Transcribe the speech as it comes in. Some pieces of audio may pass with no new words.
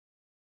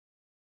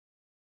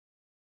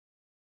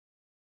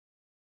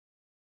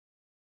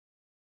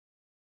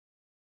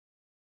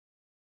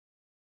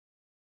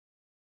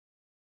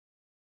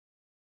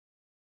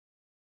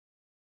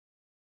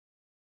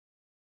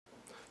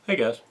Hey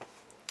guys,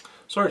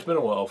 sorry it's been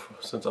a while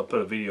since I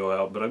put a video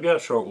out, but I've got a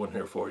short one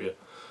here for you,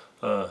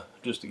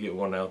 just to get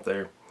one out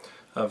there.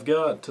 I've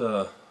got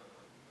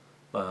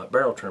my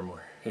barrel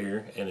trimmer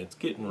here, and it's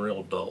getting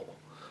real dull.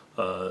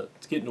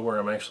 It's getting to where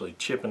I'm actually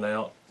chipping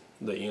out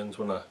the ends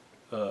when I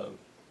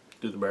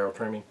do the barrel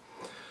trimming,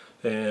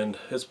 and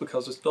it's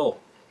because it's dull.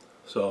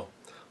 So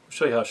I'll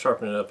show you how to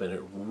sharpen it up, and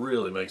it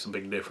really makes a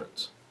big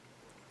difference.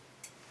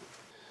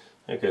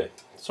 Okay,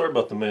 sorry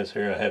about the mess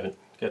here. I haven't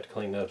got to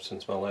clean up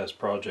since my last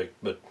project,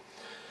 but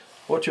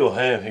what you'll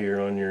have here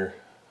on your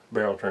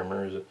barrel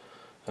trimmer is,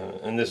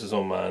 and this is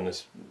on mine,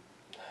 this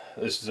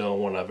is the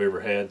only one I've ever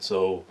had,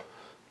 so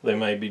they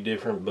may be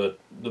different, but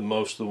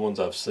most of the ones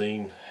I've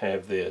seen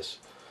have this.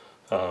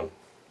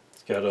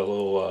 It's got a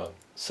little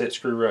set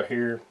screw right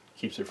here,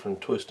 keeps it from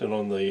twisting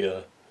on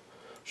the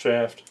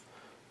shaft.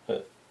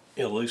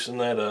 You'll loosen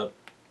that up.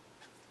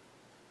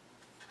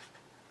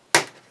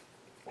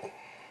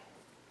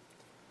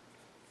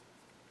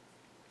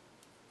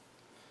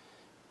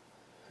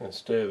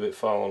 Instead of it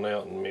falling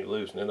out and me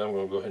losing it, I'm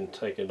going to go ahead and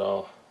take it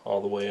all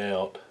the way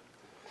out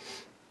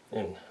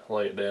and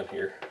lay it down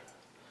here.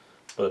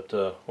 But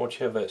once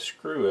you have that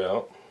screw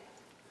out,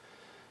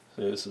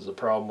 see, this is a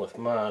problem with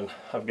mine.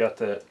 I've got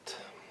that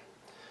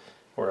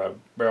where I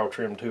barrel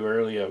trimmed too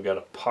early. I've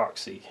got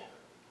epoxy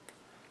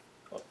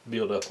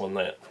build up on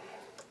that.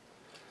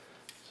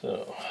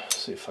 So let's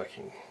see if I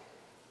can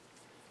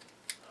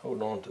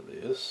hold on to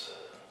this.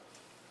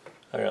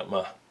 I got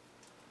my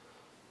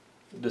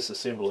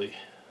disassembly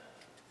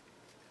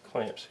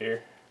clamps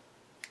here.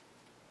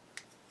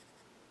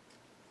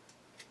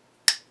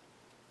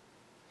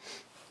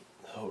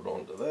 Hold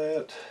on to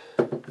that.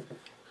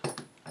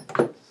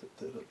 Set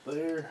that up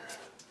there.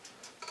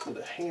 Get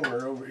a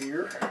hammer over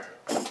here.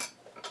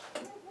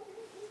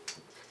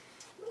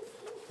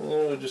 And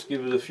we'll just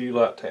give it a few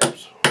light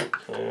taps.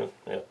 And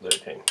yep, there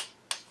it came.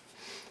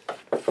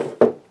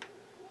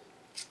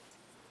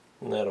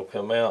 And that'll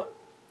come out.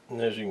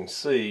 And as you can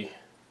see,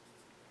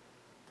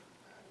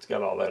 it's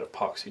got all that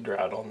epoxy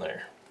dried on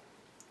there.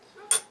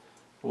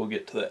 We'll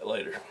get to that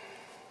later.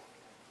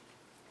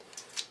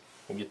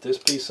 We'll get this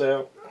piece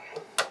out.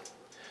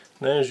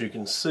 Now, as you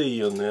can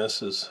see on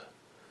this, it's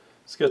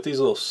got these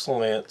little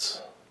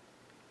slants,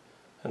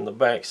 and the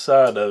back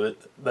side of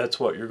it, that's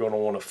what you're going to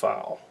want to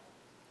file.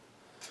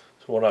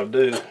 So what I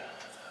do,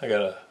 I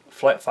got a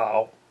flat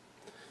file.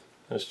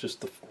 It's just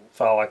the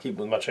file I keep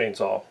with my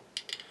chainsaw.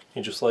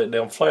 You just lay it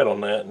down flat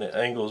on that, and it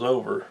angles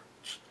over,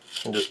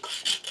 and just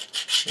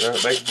run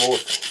it back and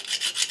forth.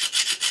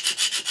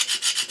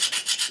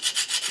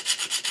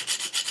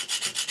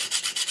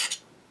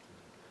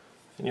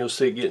 And you'll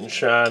see it getting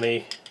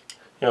shiny.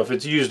 You know, if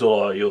it's used a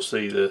lot, you'll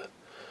see the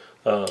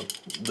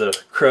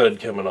crud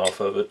coming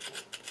off of it.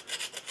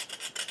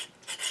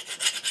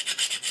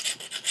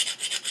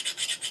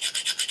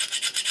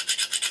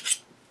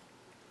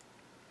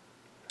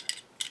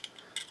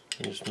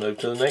 And just move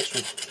to the next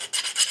one.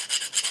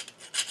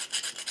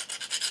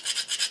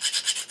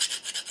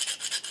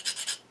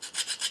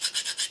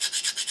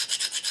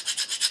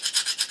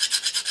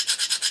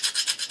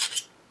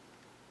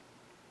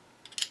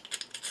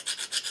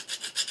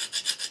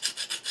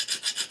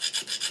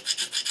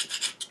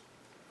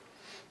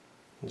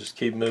 Just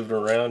keep moving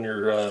around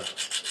your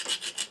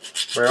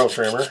barrel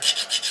trimmer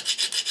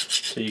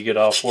till you get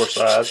all four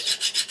sides.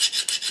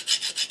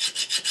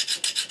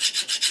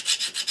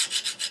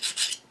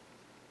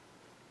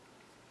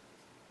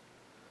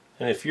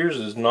 And if yours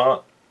is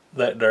not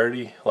that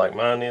dirty like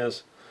mine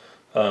is,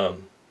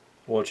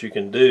 what you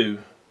can do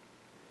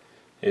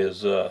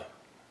is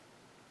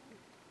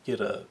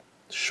get a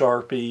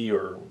Sharpie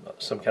or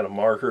some kind of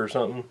marker or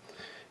something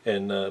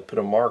and put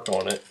a mark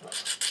on it.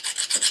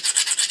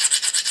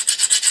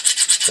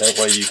 That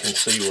way you can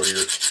see where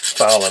you're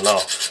filing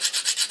off.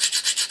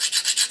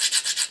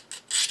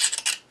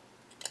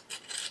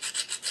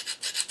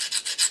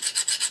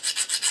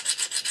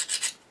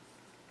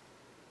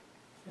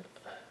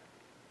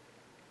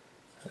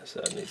 That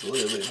side needs a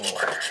little bit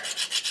more.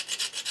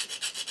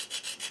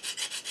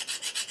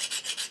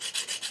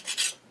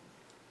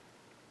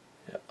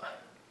 Yeah.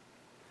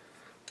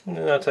 And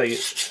then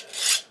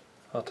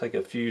I'll take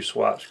a few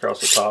swipes across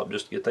the top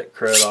just to get that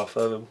crud off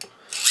of them.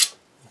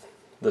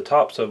 The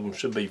tops of them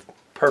should be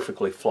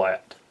perfectly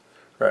flat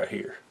right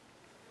here.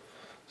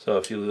 So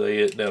if you lay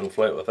it down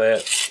flat with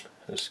that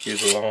and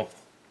skews along,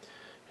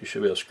 you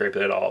should be able to scrape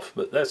that off.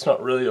 But that's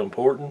not really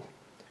important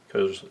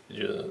because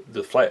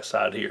the flat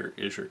side here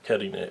is your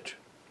cutting edge.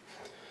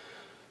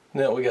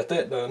 Now we got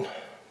that done,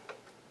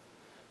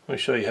 let me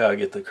show you how I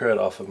get the crud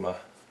off of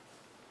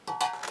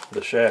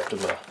the shaft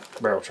of my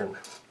barrel trimmer.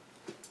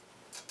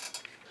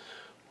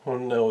 Well,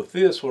 now with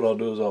this, what I'll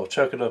do is I'll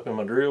chuck it up in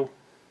my drill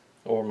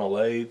or my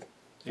lathe,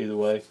 either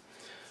way,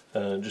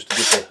 just to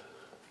get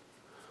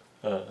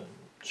the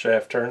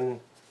shaft turning.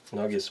 And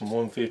I'll get some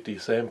 150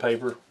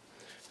 sandpaper.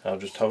 I'll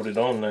just hold it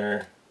on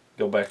there,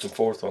 go back and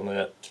forth on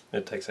that.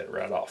 It takes that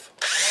right off.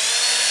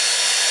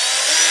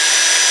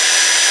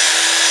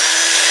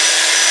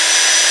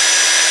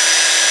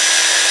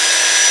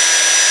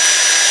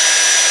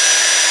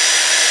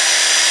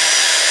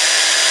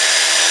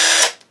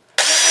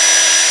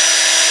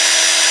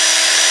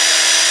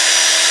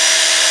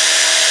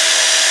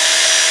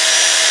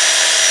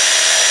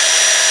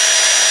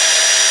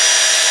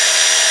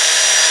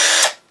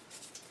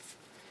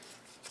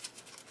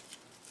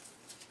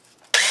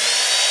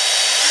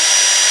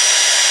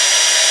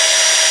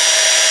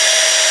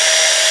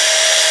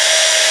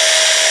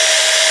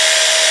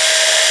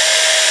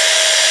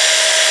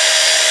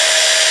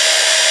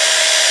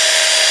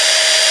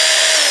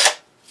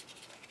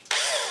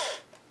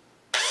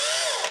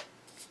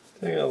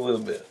 Take out a little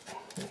bit.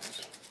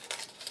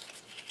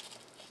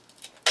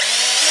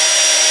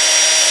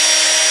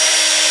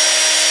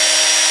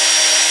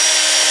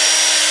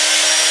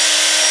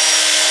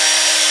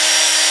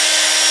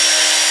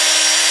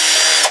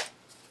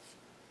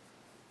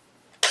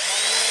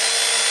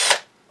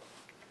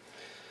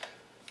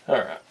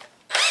 Alright,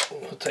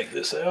 we'll take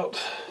this out.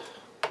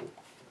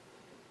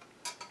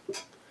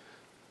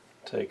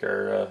 Take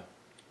our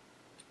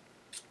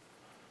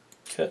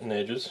cutting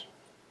edges,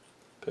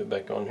 put it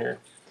back on here.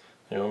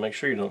 You know, make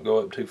sure you don't go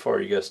up too far.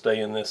 You got to stay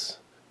in this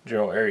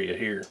general area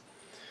here.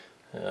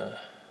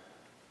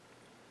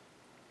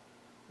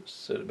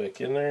 Set it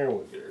back in there, and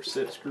we'll get our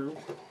set screw.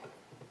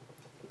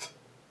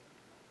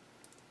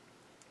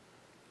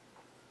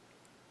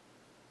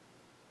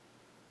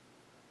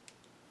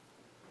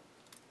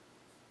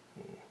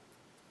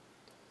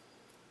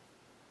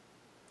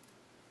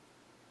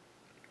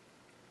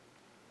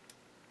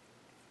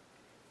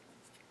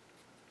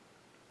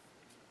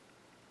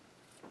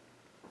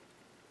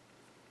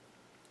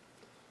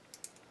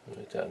 Let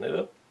me tighten it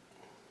up.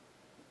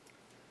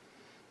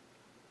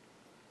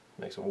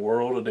 Makes a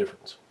world of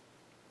difference.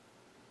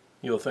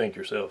 You'll thank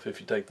yourself if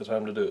you take the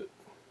time to do it.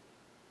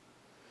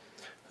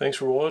 Thanks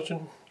for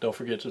watching. Don't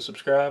forget to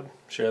subscribe,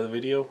 share the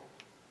video,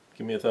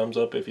 give me a thumbs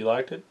up if you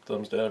liked it,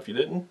 thumbs down if you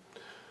didn't.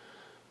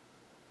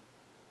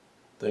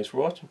 Thanks for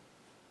watching.